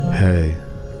Hey,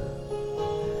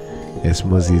 it's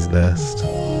Muzzy's Nest,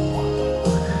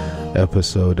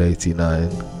 episode 89.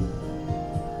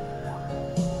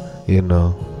 You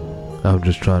know, I'm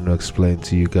just trying to explain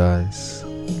to you guys,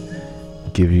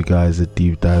 give you guys a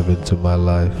deep dive into my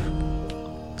life.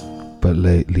 But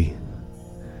lately,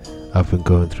 I've been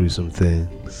going through some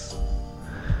things,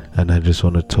 and I just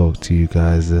want to talk to you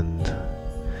guys and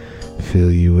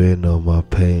fill you in on my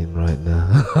pain right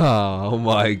now. Oh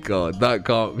my god, that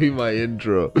can't be my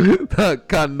intro. That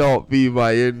cannot be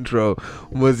my intro.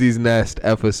 Muzzy's Nest,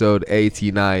 episode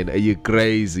 89. Are you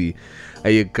crazy?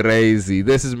 Are you crazy?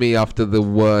 This is me after the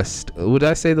worst. Would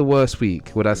I say the worst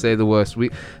week? Would I say the worst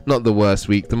week? Not the worst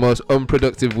week. The most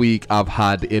unproductive week I've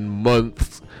had in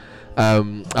months.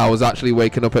 I was actually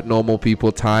waking up at normal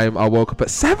people time. I woke up at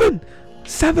 7.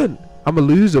 I'm a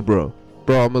loser, bro.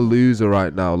 I'm a loser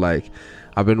right now. Like,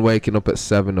 I've been waking up at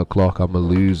 7 o'clock. I'm a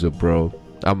loser, bro.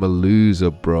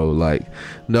 Like,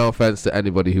 no offense to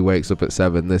anybody who wakes up at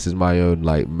 7. This is my own,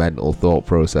 like, mental thought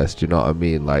process. Do you know what I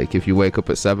mean? Like, if you wake up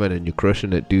at 7 and you're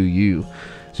crushing it, do you.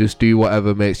 Just do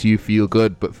whatever makes you feel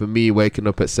good. But for me, waking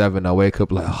up at 7, I wake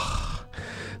up like, oh,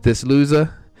 this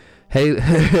loser. Hey,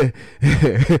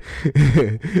 hey,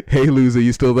 loser,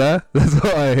 you still there? That's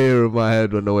what I hear in my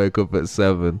head when I wake up at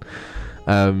 7.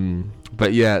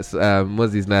 But yes,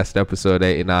 Muzzy's Nest, episode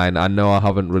 89. I know I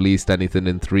haven't released anything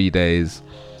in 3 days,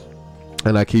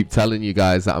 and I keep telling you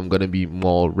guys that I'm going to be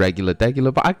more regular,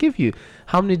 but I give you,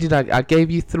 how many did I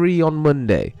gave you 3 on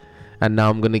Monday, and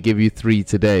now I'm going to give you 3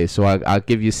 today, so I'll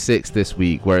give you 6 this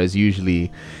week, whereas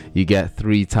usually you get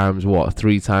 3 times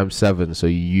 7, so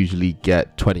you usually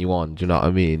get 21, do you know what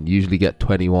I mean? Usually get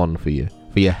 21 for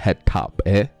your head top,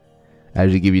 I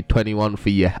usually give you 21 for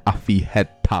your affy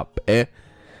head top, Do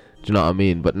you know what I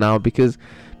mean? But now, because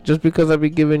I've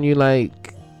been giving you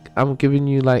I'm giving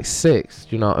you 6,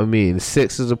 do you know what I mean?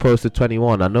 6 as opposed to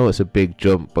 21. I know it's a big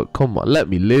jump, but come on, let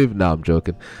me live now. I'm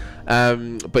joking.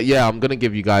 But yeah, I'm gonna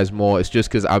give you guys more. It's just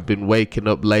because I've been waking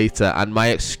up later, and my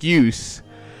excuse,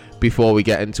 before we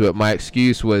get into it, my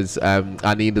excuse was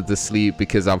I needed to sleep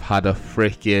because I've had a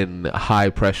freaking high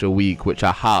pressure week, which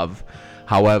I have.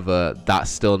 However,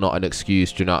 that's still not an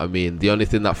excuse, do you know what I mean? The only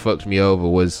thing that fucked me over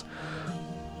was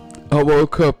I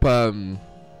woke up on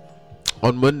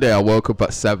Monday. I woke up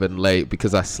at 7 late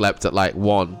because I slept at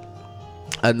 1,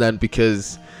 and then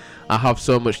because I have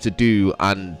so much to do,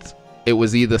 and it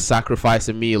was either sacrifice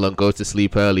a meal and go to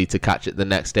sleep early to catch it the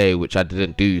next day, which I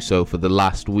didn't do. So for the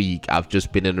last week, I've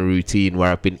just been in a routine where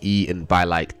I've been eating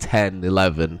by 10,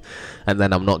 11, and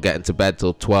then I'm not getting to bed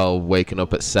till 12, waking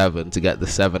up at 7 to get the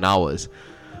 7 hours.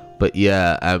 But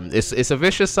yeah, it's a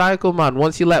vicious cycle, man.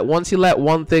 Once you let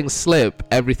one thing slip,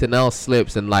 everything else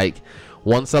slips. And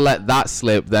once I let that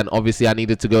slip, then obviously I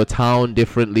needed to go town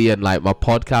differently, and my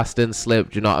podcasting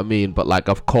slipped. Do you know what I mean? But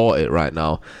I've caught it right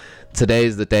now. Today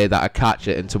is the day that I catch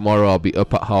it, and tomorrow I'll be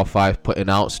up at 5:30 putting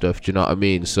out stuff. Do you know what I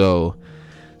mean? So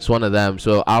it's one of them.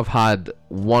 So I've had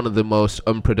one of the most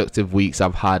unproductive weeks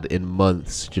I've had in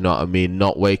months. Do you know what I mean?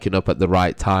 Not waking up at the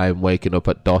right time, waking up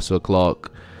at DOS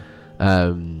o'clock.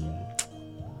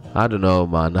 I don't know,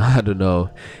 man. I don't know.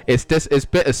 It's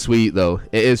bittersweet though.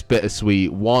 It is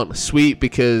bittersweet. One, sweet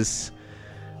because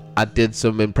I did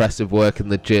some impressive work in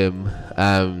the gym.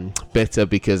 Bitter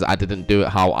because I didn't do it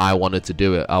how I wanted to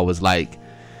do it. I was do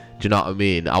you know what I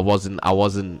mean? I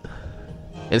wasn't.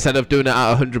 Instead of doing it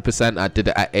at 100%, I did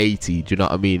it at 80. Do you know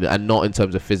what I mean? And not in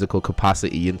terms of physical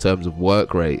capacity, in terms of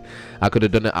work rate. I could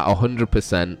have done it at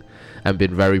 100% and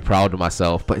been very proud of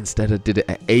myself, but instead I did it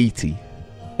at 80.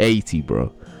 80,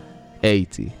 bro.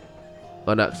 80.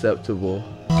 Unacceptable.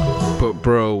 But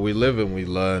bro, we live and we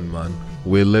learn, man.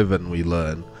 We live and we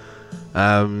learn.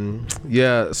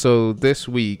 Yeah, so this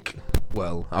week,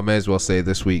 well, I may as well say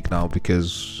this week now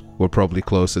because we're probably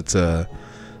closer to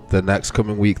the next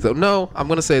coming week. No, I'm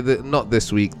gonna say that not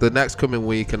this week, the next coming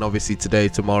week, and obviously today,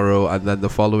 tomorrow, and then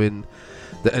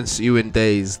the ensuing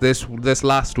days. This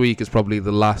last week is probably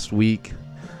the last week.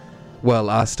 Well,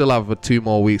 I still have 2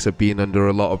 more weeks of being under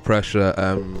a lot of pressure,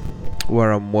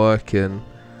 where I'm working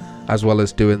as well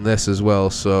as doing this as well.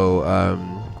 So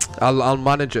I'll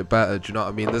manage it better. Do you know what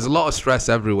I mean? There's a lot of stress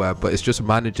everywhere, but it's just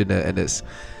managing it, and it's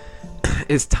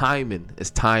timing. It's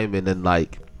timing and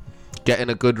getting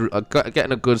a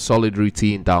good solid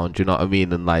routine down. Do you know what I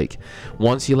mean? And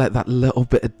once you let that little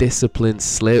bit of discipline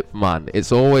slip, man,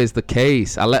 it's always the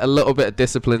case. I let a little bit of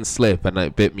discipline slip and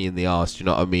it bit me in the arse. Do you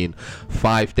know what I mean?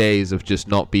 5 days of just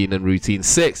not being in routine.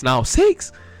 6 now.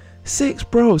 6,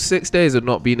 bro. 6 days of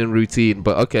not being in routine.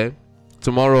 But okay,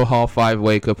 tomorrow 5:30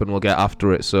 wake up and we'll get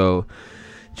after it. So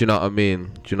do you know what I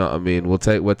mean?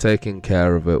 We're taking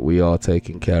care of it. We are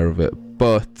taking care of it.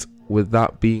 But with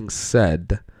that being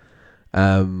said,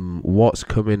 what's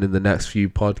coming in the next few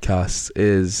podcasts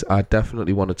is I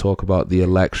definitely want to talk about the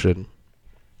election,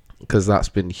 because that's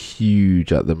been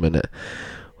huge at the minute.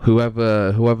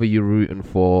 Whoever you're rooting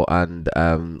for, and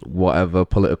whatever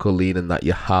political leaning that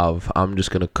you have, I'm just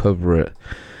going to cover it.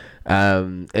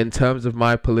 In terms of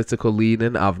my political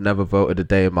leaning, I've never voted a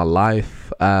day in my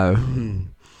life, but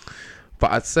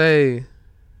I'd say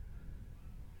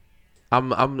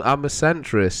I'm a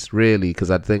centrist, really,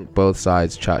 because I think both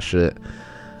sides chat shit.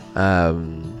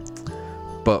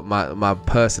 But my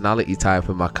personality type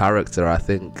and my character, I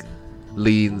think,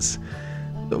 leans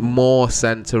more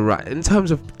center right in terms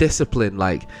of discipline.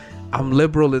 Like, I'm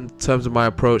liberal in terms of my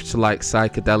approach to like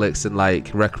psychedelics and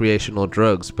like recreational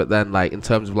drugs, but then like in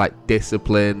terms of like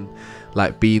discipline,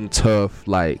 like being tough,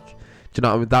 like, do you know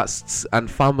what I mean? That's, and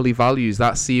family values,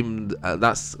 that's seen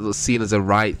as a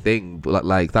right thing, but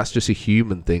like that's just a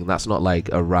human thing. That's not like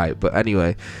a right. But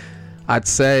anyway, I'd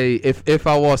say if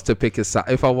I was to pick a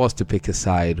side,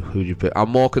 who'd you pick? I'm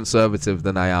more conservative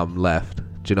than I am left.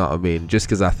 Do you know what I mean? Just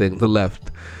because I think the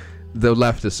left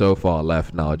is so far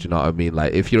left now. Do you know what I mean?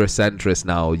 Like, if you're a centrist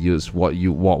now, use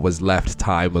what was left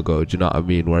time ago. Do you know what I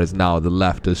mean? Whereas now the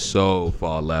left is so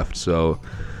far left. So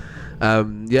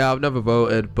yeah, I've never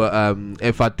voted, but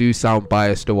if I do sound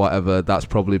biased or whatever, that's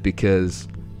probably because,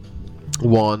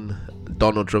 one,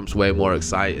 Donald Trump's way more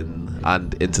exciting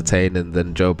and entertaining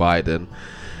than Joe Biden,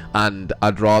 and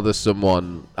I'd rather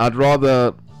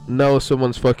know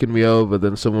someone's fucking me over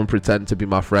than someone pretend to be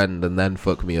my friend and then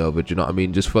fuck me over. Do you know what I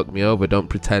mean? Just fuck me over. Don't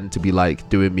pretend to be like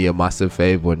doing me a massive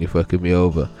favor when you're fucking me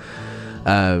over.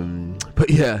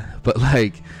 But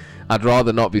like, I'd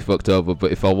rather not be fucked over,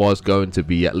 but if I was going to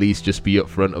be, at least just be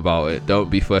upfront about it. Don't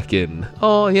be fucking,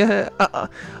 oh yeah,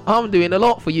 I'm doing a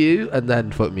lot for you, and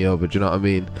then fuck me over. Do you know what I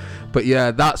mean? But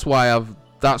yeah, that's why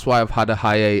I've had a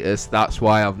hiatus. That's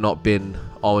why I've not been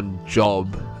on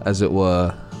job, as it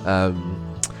were.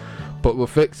 But we're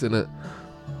fixing it.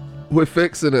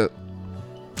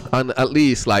 And at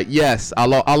least, like, yes, I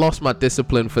lost my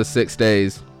discipline for 6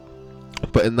 days,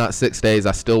 but in that 6 days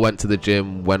I still went to the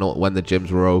gym when the gyms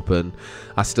were open.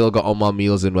 I still got all my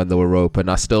meals in when they were open.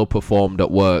 I still performed at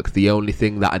work. The only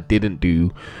thing that I didn't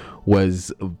do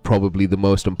was probably the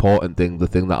most important thing, the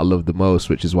thing that I love the most,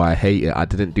 which is why I hate it. I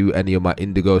didn't do any of my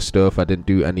Indigo stuff, I didn't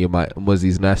do any of my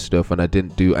Muzzy's Nest stuff, and I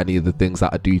didn't do any of the things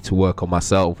that I do to work on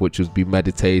myself, which would be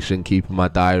meditation, keeping my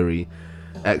diary,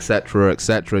 etc,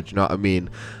 etc. Do you know what I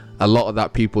mean? A lot of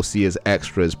that people see as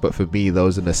extras, but for me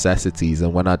those are necessities,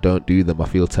 and when I don't do them, I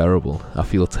feel terrible,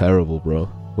 bro.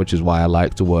 Which is why I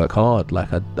like to work hard. Like,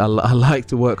 I like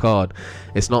to work hard.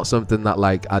 It's not something that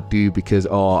like I do because,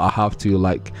 oh, I have to.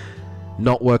 Like,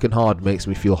 not working hard makes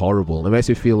me feel horrible. It makes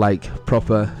me feel like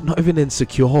proper, not even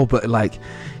insecure, but like,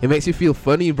 it makes me feel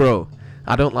funny, bro.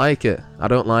 I don't like it. I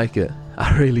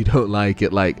really don't like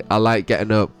it. Like, I like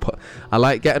getting up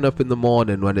in the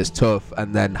morning when it's tough,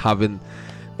 and then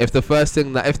if the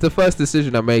first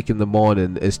decision I make in the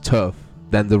morning is tough,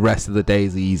 then the rest of the day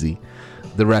is easy.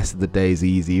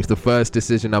 If the first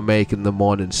decision I make in the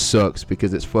morning sucks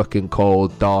because it's fucking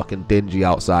cold, dark and dingy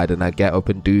outside, and I get up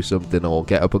and do something, or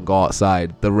get up and go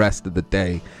outside, the rest of the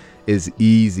day is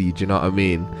easy. Do you know what I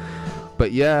mean?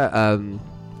 But yeah,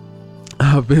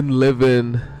 I've been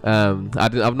living, I've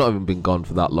not even been gone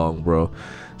for that long, bro.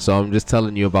 So I'm just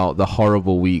telling you about the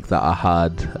horrible week that I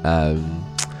had.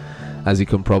 As you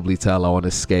can probably tell, I want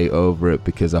to skate over it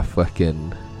because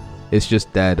it's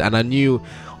just dead. And I knew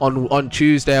on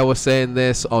Tuesday I was saying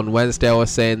this, on Wednesday I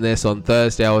was saying this, on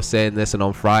Thursday I was saying this, and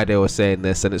on Friday I was saying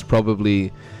this, and it's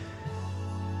probably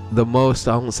the most,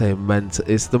 I won't say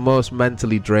it's the most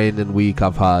mentally draining week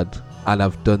I've had, and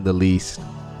I've done the least.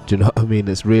 Do you know what I mean?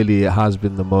 It has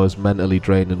been the most mentally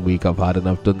draining week I've had, and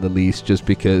I've done the least just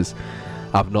because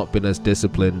I've not been as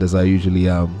disciplined as I usually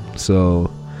am.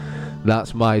 So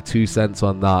that's my 2 cents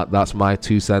on that. That's my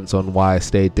 2 cents on why I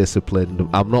stay disciplined.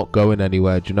 I'm not going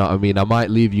anywhere. Do you know what I mean? I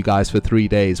might leave you guys for 3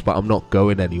 days, but I'm not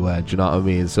going anywhere. Do you know what I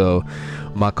mean? So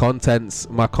my content's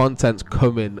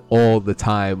coming all the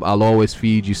time. I'll always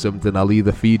feed you something. I'll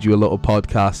either feed you a little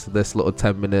podcast, this little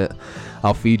 10-minute.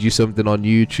 I'll feed you something on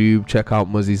YouTube. Check out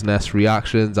Muzzy's Nest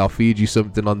reactions. I'll feed you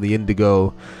something on the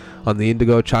Indigo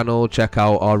channel. Check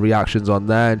out our reactions on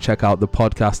there, and check out the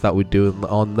podcast that we're doing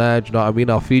on there. Do you know what I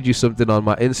mean? I'll feed you something on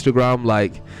my Instagram,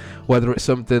 like whether it's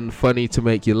something funny to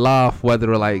make you laugh,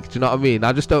 whether like, do you know what I mean?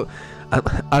 I just don't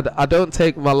I don't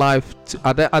take my life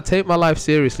I take my life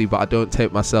seriously, but I don't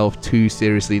take myself too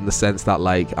seriously, in the sense that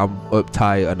like I'm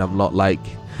uptight and I'm not like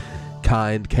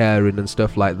kind, caring and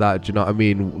stuff like that. Do you know what I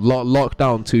mean?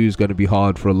 Lockdown 2 is going to be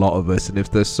hard for a lot of us, and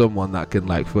if there's someone that can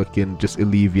like fucking just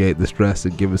alleviate the stress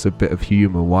and give us a bit of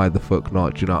humor, why the fuck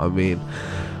not? Do you know what I mean?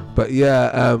 But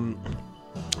yeah,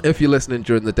 if you're listening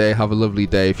during the day, have a lovely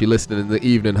day. If you're listening in the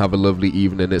evening, have a lovely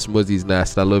evening. It's Muzzy's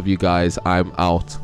Nest. I love you guys. I'm out.